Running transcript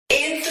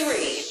In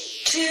 3,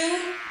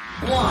 2,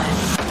 1.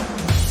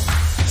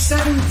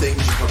 7 things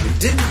you probably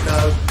didn't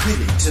know you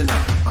need to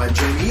know. I'm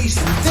Jamie East,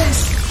 and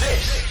this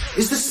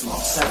is the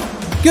Smart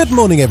 7. Good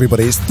morning,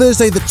 everybody. It's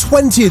Thursday, the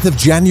 20th of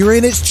January,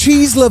 and it's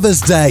Cheese Lovers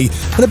Day.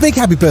 And a big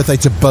happy birthday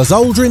to Buzz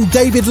Aldrin,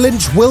 David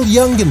Lynch, Will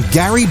Young, and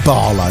Gary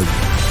Barlow.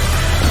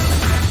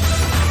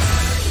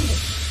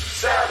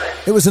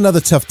 It was another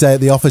tough day at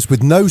the office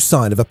with no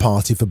sign of a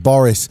party for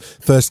Boris.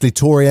 Firstly,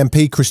 Tory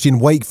MP Christian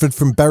Wakeford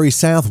from Bury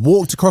South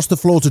walked across the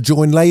floor to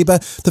join Labour,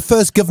 the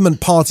first government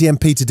party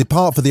MP to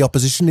depart for the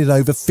opposition in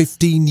over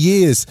 15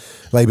 years.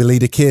 Labour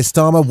leader Keir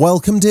Starmer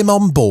welcomed him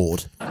on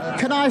board.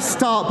 Can I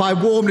start by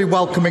warmly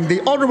welcoming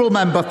the honourable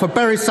member for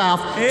Bury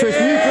South to his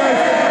new place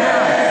in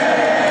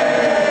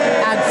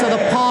the House and to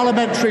the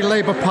Parliamentary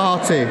Labour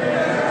Party.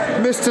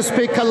 Mr.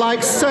 Speaker,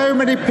 like so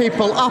many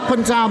people up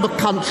and down the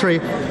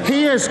country,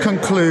 he has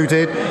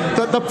concluded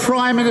that the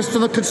Prime Minister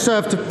and the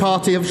Conservative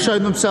Party have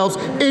shown themselves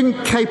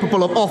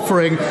incapable of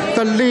offering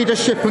the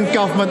leadership and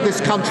government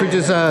this country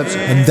deserves.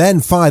 And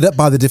then, fired up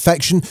by the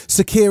defection,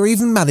 Sir Keir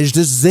even managed a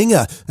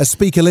zinger as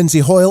Speaker Lindsay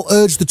Hoyle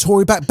urged the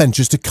Tory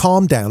backbenchers to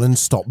calm down and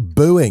stop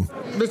booing.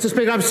 Mr.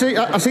 Speaker,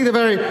 I see the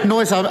very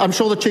noise. I'm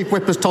sure the Chief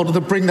Whip has told them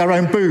to bring their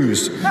own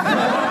booze.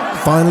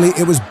 Finally,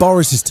 it was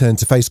Boris's turn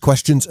to face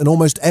questions, and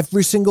almost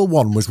every single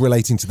one was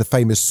relating to the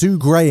famous Sue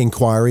Gray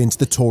inquiry into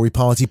the Tory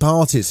party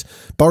parties.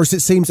 Boris, it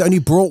seems, only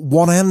brought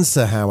one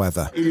answer,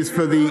 however. It is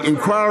for the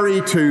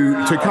inquiry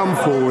to come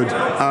forward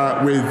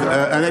with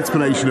an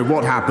explanation of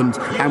what happened,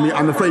 and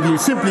I'm afraid he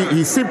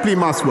simply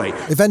must wait.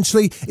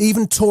 Eventually,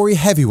 even Tory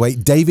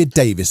heavyweight David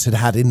Davies had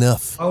had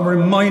enough. I'll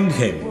remind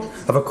him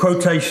of a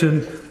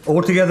quotation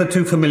altogether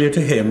too familiar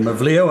to him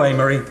of Leo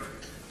Amery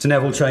to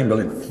Neville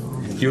Chamberlain.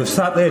 You have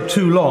sat there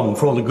too long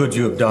for all the good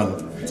you have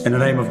done. In the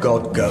name of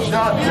God, go.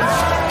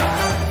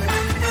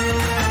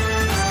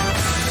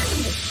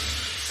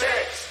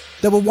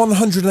 There were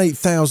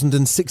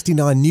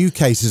 108,069 new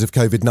cases of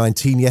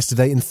COVID-19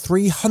 yesterday and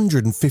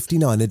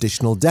 359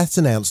 additional deaths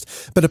announced.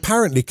 But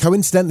apparently,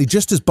 coincidentally,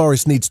 just as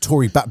Boris needs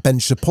Tory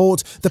backbench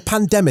support, the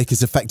pandemic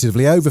is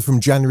effectively over from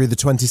January the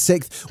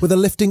 26th with a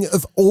lifting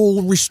of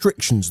all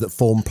restrictions that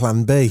form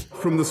Plan B.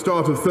 From the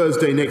start of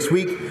Thursday next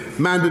week,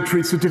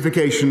 mandatory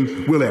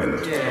certification will end.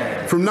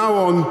 From now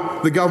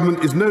on, the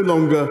government is no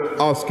longer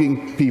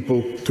asking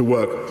people to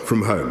work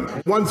from home.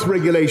 Once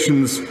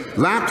regulations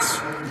lapse,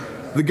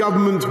 the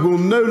government will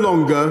no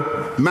longer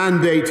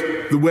mandate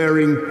the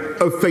wearing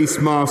of face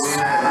masks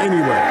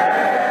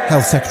anywhere.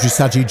 Health Secretary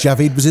Sajid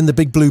Javid was in the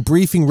Big Blue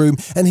briefing room,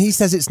 and he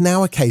says it's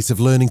now a case of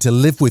learning to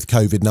live with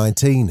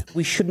COVID-19.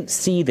 We shouldn't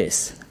see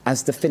this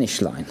as the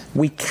finish line.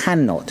 We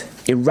cannot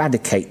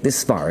eradicate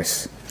this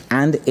virus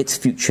and its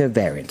future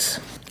variants.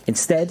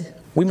 Instead,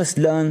 we must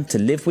learn to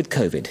live with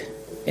COVID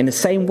in the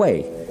same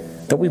way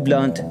that we've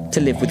learned to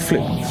live with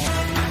flu.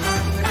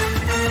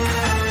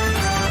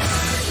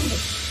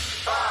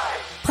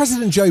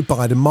 President Joe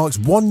Biden marks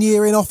 1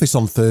 year in office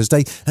on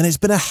Thursday, and it's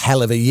been a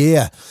hell of a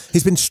year.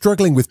 He's been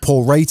struggling with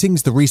poor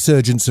ratings, the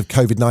resurgence of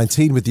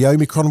COVID-19 with the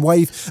Omicron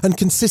wave, and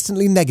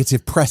consistently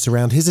negative press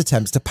around his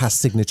attempts to pass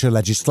signature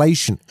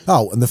legislation.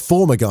 Oh, and the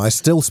former guy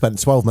still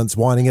spent 12 months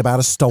whining about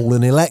a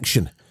stolen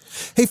election.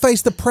 He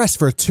faced the press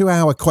for a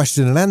 2-hour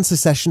question and answer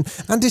session,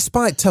 and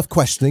despite tough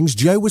questionings,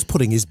 Joe was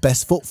putting his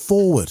best foot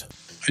forward.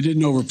 I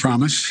didn't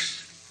overpromise,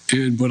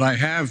 but I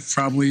have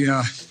probably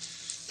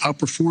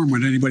outperformed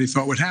what anybody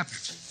thought would happen.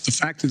 The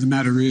fact of the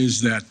matter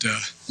is that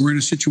we're in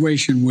a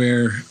situation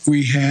where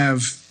we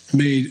have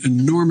made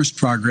enormous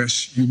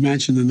progress. You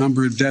mentioned the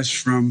number of deaths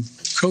from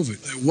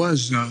COVID. It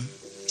was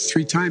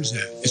 3 times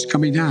that. It's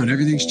coming down.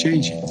 Everything's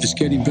changing. It's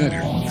getting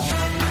better.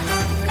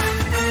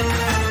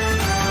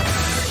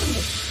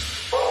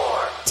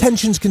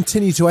 Tensions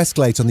continue to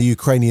escalate on the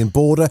Ukrainian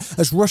border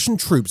as Russian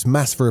troops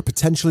mass for a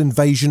potential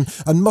invasion,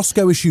 and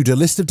Moscow issued a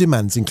list of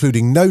demands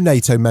including no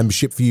NATO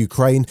membership for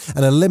Ukraine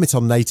and a limit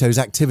on NATO's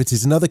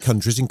activities in other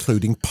countries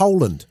including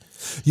Poland.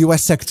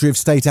 US Secretary of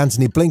State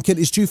Antony Blinken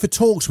is due for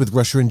talks with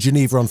Russia in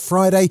Geneva on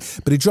Friday,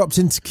 but he dropped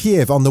into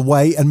Kiev on the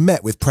way and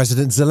met with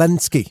President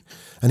Zelensky.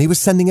 And he was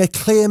sending a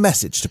clear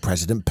message to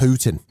President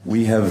Putin.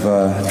 We have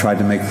tried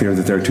to make clear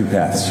that there are 2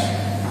 paths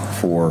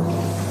for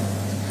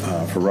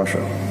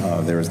Russia.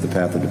 There is the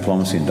path of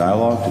diplomacy and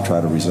dialogue to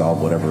try to resolve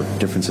whatever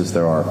differences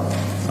there are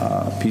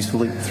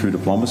peacefully through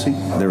diplomacy.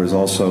 There is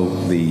also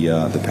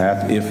the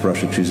path, if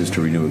Russia chooses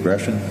to renew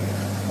aggression,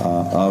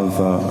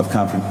 of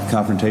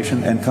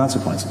confrontation and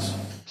consequences.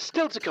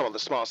 Still to come on the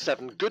Smart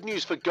 7, good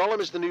news for Gollum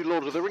as the new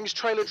Lord of the Rings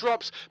trailer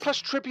drops, plus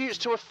tributes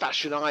to a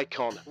fashion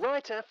icon,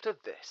 right after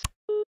this.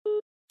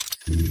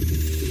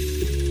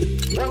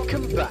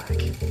 Welcome back.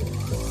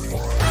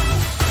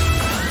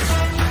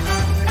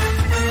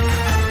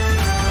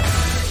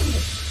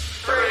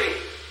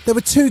 There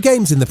were 2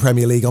 games in the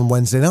Premier League on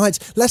Wednesday night.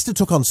 Leicester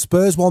took on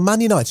Spurs while Man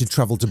United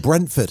travelled to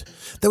Brentford.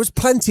 There was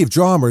plenty of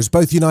drama as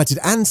both United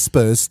and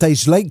Spurs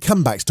staged late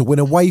comebacks to win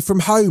away from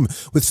home,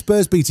 with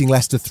Spurs beating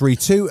Leicester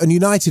 3-2 and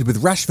United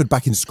with Rashford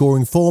back in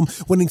scoring form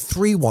winning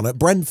 3-1 at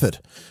Brentford.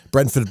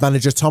 Brentford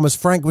manager Thomas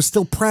Frank was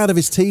still proud of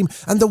his team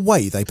and the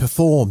way they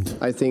performed.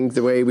 I think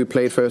the way we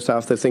played first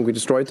half, I think we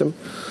destroyed them.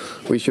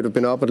 We should have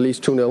been up at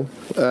least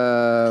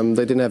 2-0.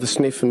 They didn't have a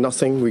sniff,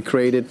 nothing. We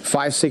created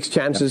 5-6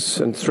 chances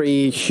and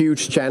 3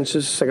 huge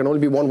chances. There can only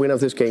be one winner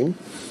of this game.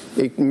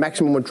 A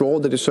maximum of draw,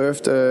 they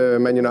deserved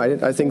Man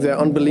United. I think they're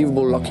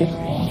unbelievable lucky.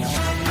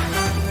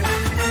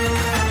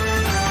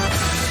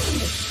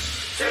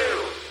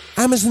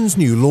 Amazon's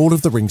new Lord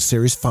of the Rings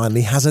series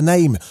finally has a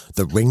name,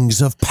 The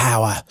Rings of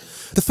Power.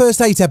 The first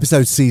 8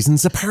 episode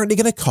season's apparently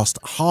going to cost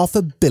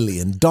 $500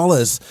 million.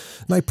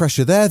 No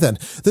pressure there then.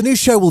 The new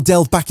show will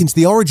delve back into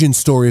the origin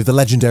story of the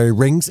legendary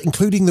rings,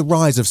 including the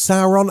rise of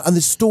Sauron and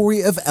the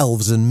story of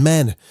elves and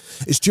men.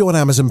 It's due on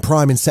Amazon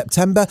Prime in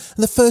September,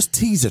 and the first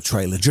teaser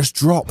trailer just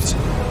dropped.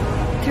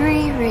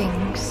 3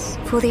 rings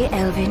for the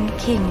elven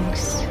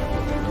kings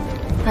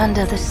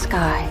under the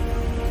sky.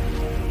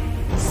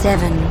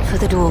 7 for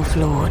the dwarf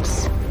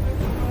lords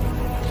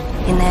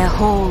in their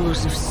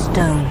halls of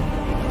stone.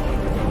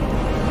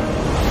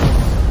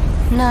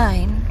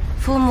 9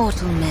 for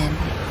mortal men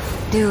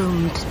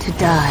doomed to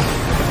die.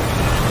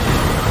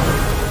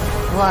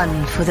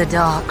 1 for the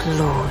Dark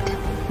Lord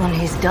on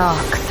his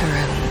dark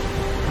throne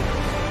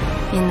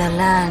in the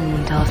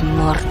land of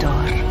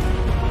Mordor,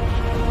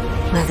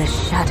 where the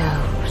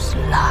shadows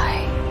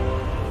lie.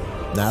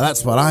 Now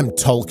that's what I'm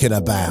talking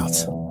about.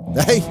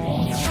 Hey?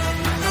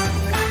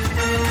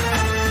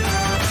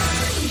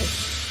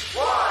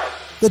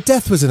 The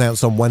death was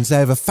announced on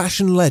Wednesday of a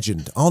fashion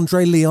legend,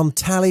 Andre Leon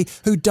Talley,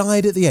 who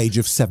died at the age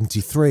of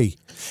 73.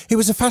 He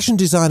was a fashion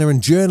designer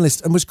and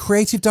journalist and was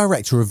creative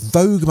director of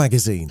Vogue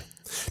magazine.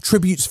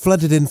 Tributes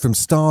flooded in from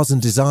stars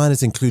and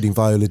designers including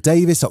Viola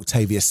Davis,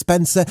 Octavia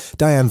Spencer,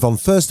 Diane von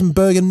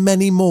Furstenberg and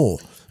many more.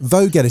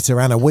 Vogue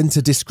editor Anna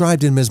Winter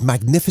described him as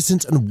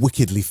magnificent and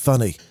wickedly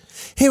funny.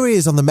 Here he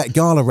is on the Met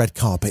Gala red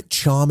carpet,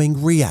 charming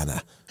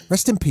Rihanna.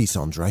 Rest in peace,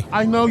 Andre.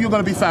 I know you're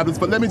going to be fabulous,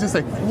 but let me just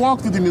say,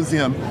 walk through the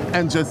museum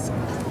and just...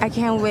 I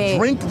can't wait.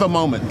 Drink the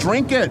moment.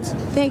 Drink it.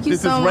 Thank you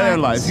so much. This is rare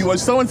life. You are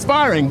so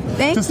inspiring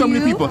to so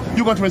many people.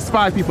 You're going to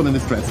inspire people in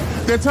this dress.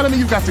 They're telling me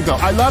you've got to go.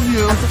 I love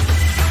you.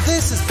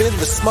 This has been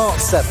The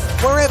Smart 7.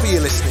 Wherever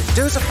you're listening,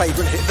 do us a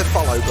favour and hit the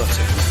follow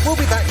button. We'll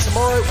be back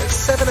tomorrow at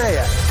 7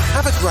 a.m.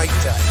 Have a great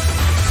day.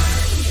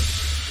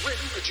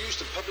 Written, produced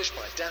and published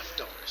by Daft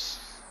Doris.